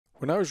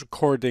When I was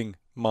recording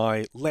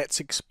my Let's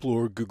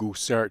Explore Google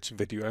search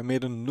video, I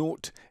made a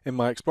note in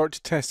my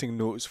Exploratory testing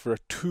notes for a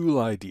tool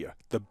idea,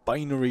 the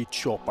binary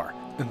chopper,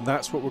 and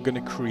that's what we're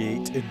going to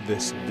create in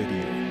this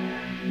video.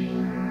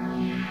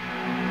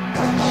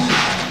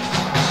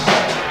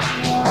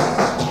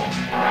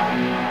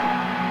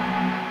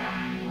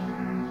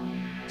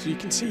 So you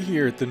can see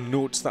here the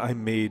notes that I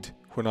made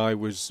when I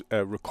was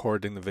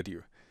recording the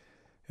video.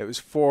 It was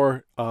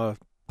for a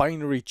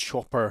binary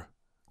chopper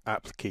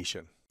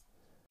application.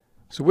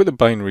 So with a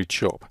binary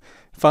chop,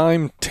 if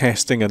I'm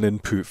testing an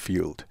input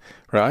field,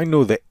 right, I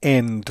know the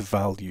end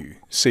value,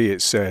 say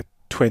it's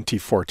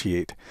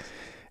 2048.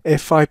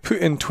 If I put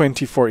in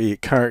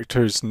 2048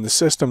 characters and the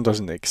system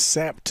doesn't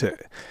accept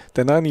it,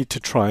 then I need to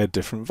try a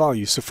different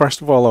value. So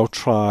first of all, I'll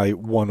try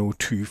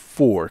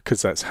 1024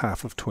 because that's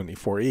half of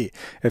 2048.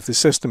 If the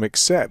system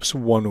accepts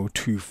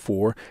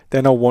 1024,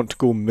 then I'll want to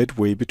go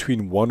midway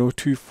between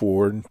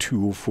 1024 and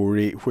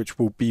 2048, which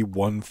will be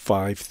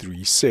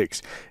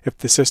 1536. If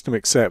the system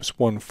accepts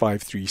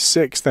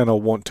 1536, then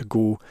I'll want to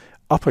go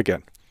up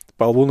again.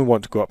 But I'll only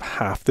want to go up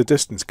half the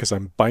distance because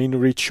I'm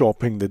binary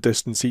chopping the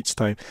distance each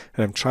time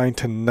and I'm trying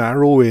to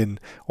narrow in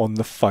on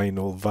the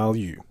final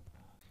value.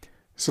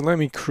 So let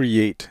me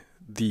create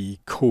the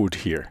code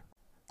here.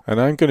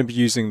 And I'm going to be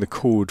using the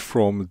code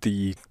from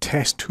the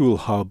test tool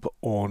hub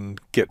on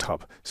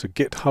GitHub. So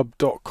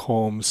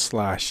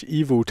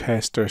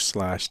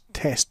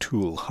github.com/EvilTester/test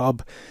tool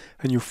hub,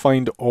 and you'll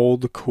find all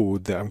the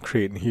code that I'm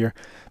creating here,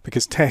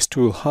 because test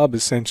tool hub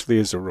essentially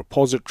is a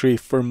repository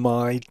for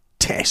my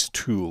test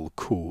tool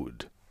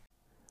code.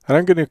 And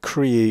I'm going to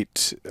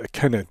create a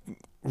kind of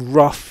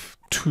rough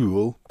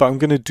tool, but I'm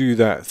going to do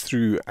that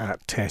through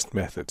 @test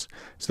methods.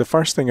 So the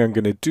first thing I'm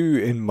going to do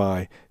in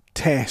my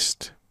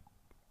test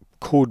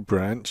code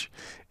branch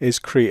is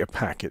create a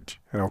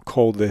package, and I'll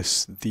call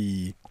this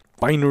the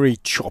binary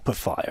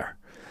Chopifier.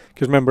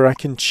 Because remember, I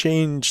can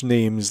change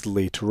names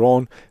later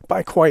on, but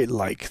I quite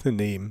like the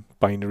name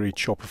binary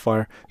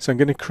Chopifier, so I'm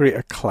going to create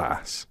a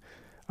class.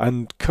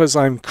 And because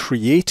I'm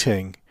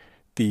creating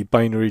the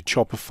binary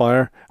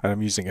Chopifier and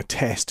I'm using a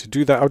test to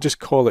do that, I'll just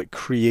call it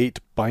create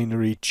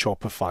binary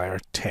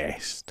Chopifier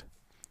test.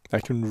 I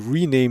can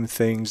rename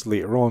things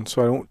later on,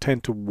 so I don't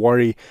tend to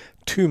worry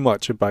too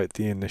much about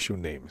the initial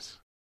names.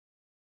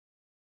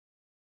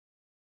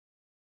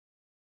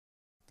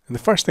 And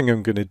the first thing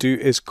I'm going to do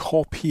is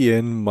copy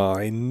in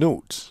my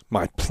notes,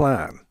 my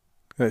plan.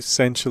 That's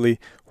essentially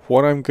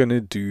what I'm going to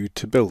do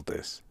to build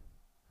this.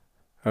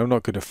 I'm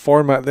not going to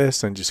format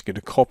this, I'm just going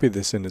to copy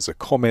this in as a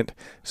comment,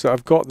 so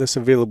I've got this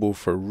available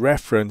for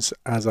reference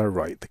as I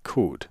write the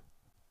code.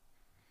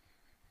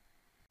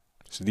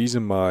 So these are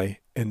my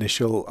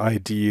initial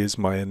ideas,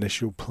 my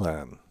initial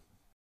plan.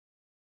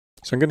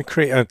 So I'm going to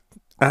create a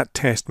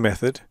 @test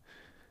method,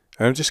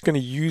 and I'm just going to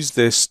use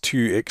this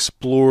to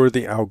explore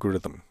the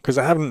algorithm, because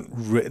I haven't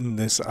written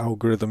this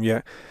algorithm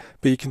yet,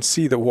 but you can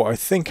see that what I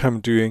think I'm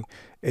doing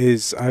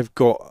is I've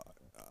got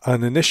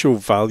an initial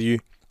value,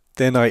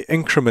 then I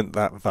increment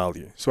that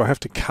value. So I have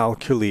to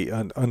calculate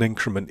an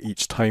increment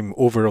each time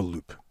over a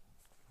loop.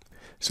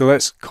 So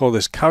let's call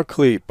this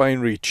calculate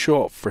binary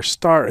chop for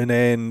start and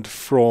end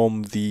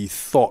from the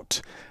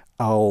thought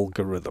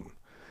algorithm.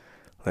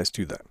 Let's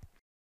do that.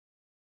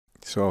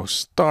 So I'll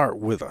start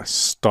with a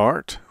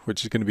start,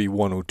 which is going to be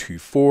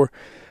 1024,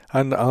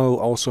 and I'll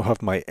also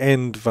have my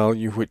end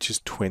value, which is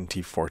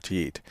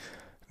 2048.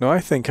 Now I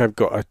think I've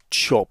got a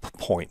chop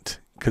point,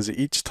 because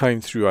each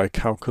time through I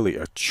calculate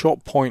a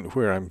chop point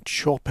where I'm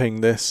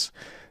chopping this,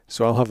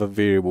 so I'll have a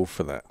variable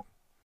for that.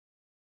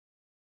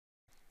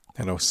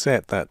 And I'll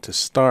set that to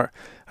start,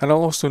 and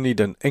I'll also need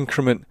an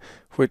increment,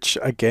 which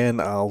again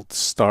I'll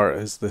start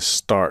as the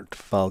start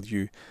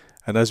value,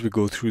 and as we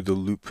go through the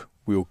loop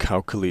we'll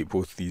calculate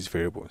both these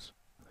variables.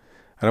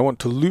 And I want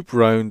to loop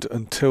round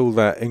until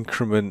that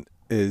increment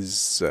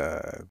is,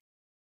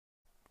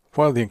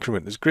 while the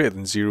increment is greater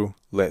than 0,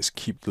 let's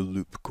keep the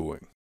loop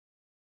going.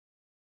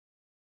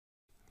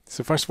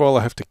 So first of all,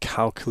 I have to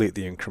calculate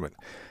the increment,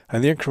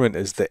 and the increment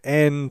is the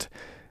end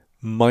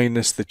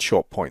minus the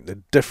chop point,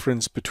 the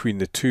difference between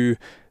the two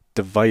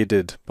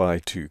divided by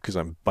 2, because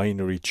I'm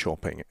binary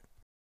chopping it.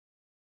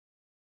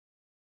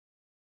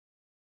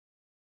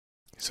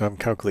 So I'm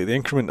calculating the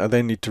increment, I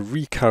then need to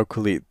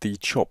recalculate the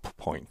chop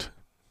point.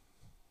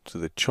 So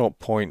the chop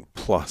point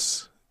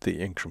plus the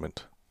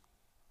increment.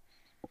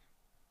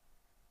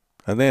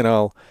 And then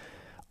I'll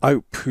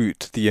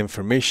output the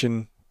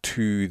information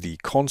to the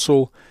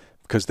console,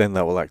 because then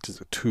that will act as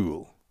a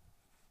tool.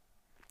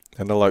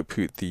 And I'll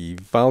output the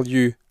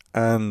value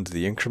and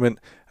the increment,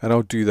 and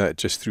I'll do that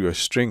just through a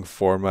string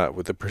format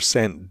with a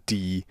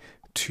 %d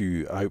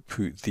to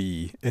output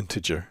the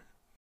integer.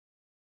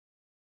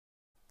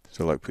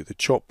 So I'll output the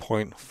chop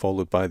point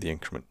followed by the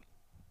increment.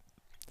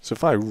 So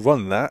if I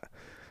run that,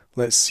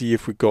 let's see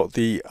if we got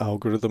the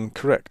algorithm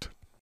correct.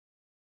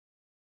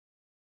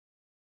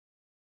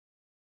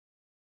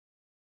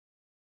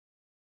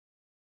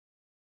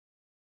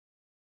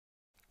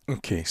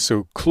 Okay,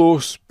 so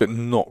close but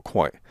not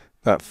quite.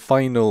 that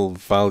final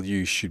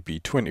value should be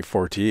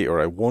 2048, or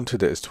I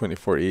wanted it as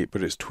 2048,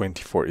 but it's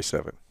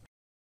 2047.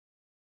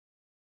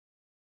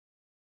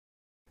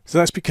 So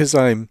that's because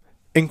I'm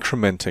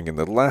incrementing, and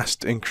the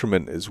last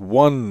increment is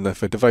 1.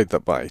 If I divide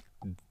that by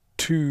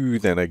 2,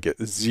 then I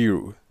get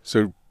 0.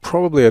 So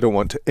probably I don't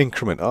want to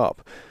increment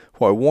up.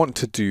 What I want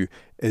to do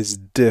is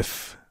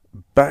diff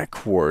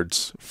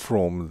backwards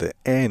from the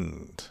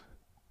end.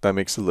 That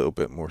makes a little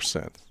bit more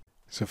sense.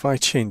 So if I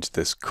change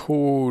this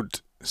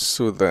code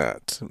so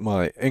that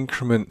my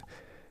increment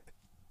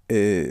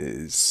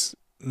is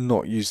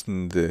not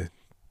using the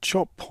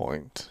chop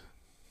point,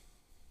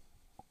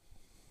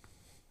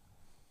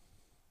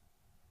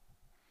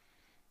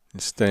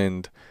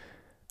 instead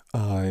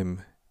I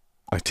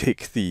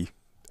take the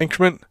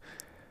increment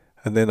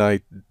and then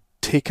I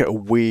take it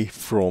away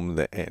from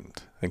the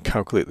end and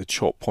calculate the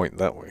chop point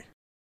that way.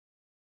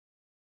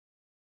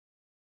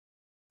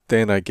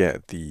 Then I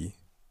get the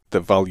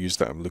values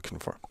that I'm looking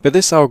for. But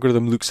this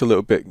algorithm looks a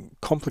little bit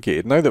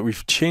complicated. Now that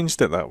we've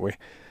changed it that way,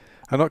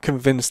 I'm not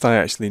convinced I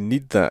actually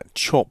need that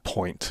chop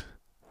point.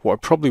 What I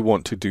probably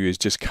want to do is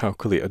just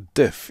calculate a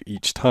diff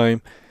each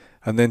time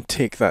and then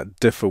take that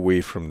diff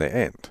away from the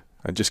end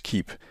and just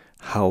keep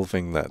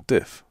halving that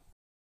diff.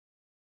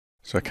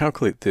 So I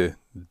calculate the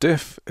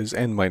diff as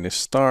n minus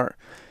start,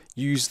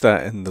 use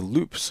that in the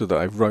loop so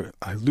that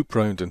I loop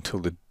round until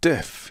the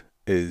diff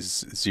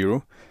is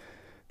 0.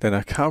 Then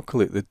I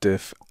calculate the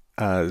diff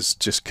as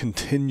just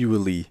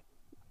continually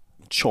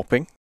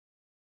chopping.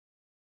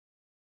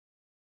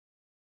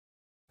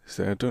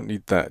 So I don't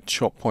need that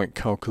chop point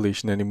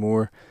calculation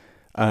anymore.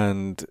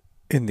 And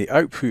in the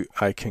output,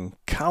 I can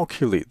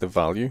calculate the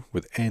value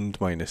with end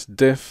minus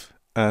diff,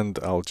 and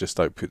I'll just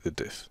output the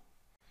diff.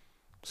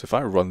 So if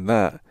I run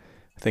that,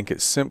 I think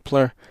it's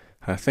simpler.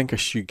 I think I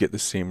should get the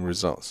same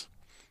results.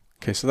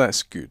 Okay, so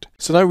that's good.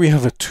 So now we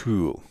have a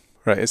tool.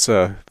 Right, it's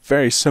a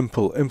very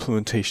simple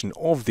implementation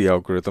of the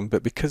algorithm,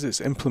 but because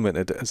it's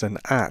implemented as an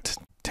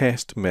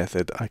 @test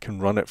method, I can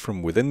run it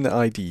from within the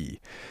IDE.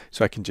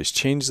 So I can just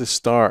change the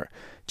start,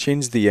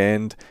 change the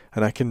end,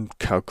 and I can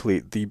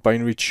calculate the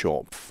binary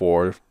chop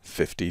for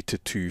 50 to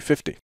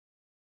 250.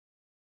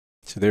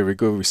 So there we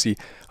go, we see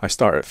I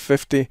start at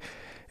 50.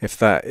 If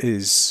that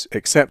is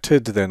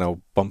accepted, then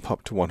I'll bump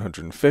up to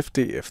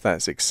 150. If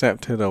that's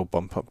accepted, I'll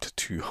bump up to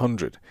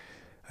 200.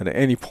 And at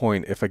any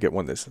point, if I get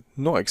one that's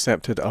not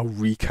accepted, I'll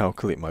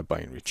recalculate my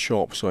binary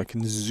chop so I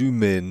can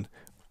zoom in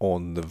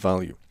on the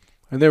value.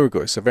 And there we go,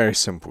 it's a very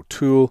simple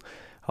tool.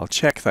 I'll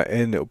check that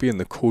in, it'll be in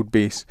the code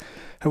base.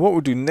 And what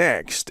we'll do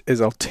next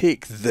is I'll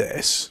take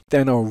this,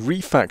 then I'll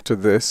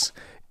refactor this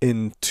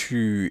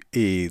into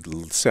a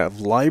set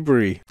of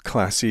library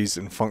classes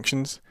and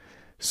functions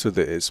so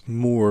that it's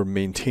more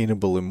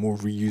maintainable and more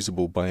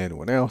reusable by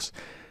anyone else.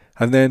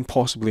 And then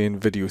possibly in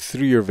video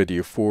 3 or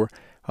video 4,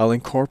 I'll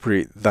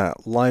incorporate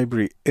that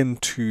library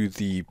into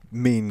the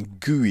main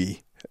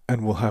GUI,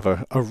 and we'll have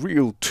a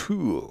real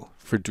tool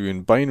for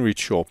doing binary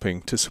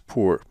chopping to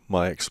support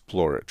my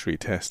exploratory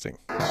testing.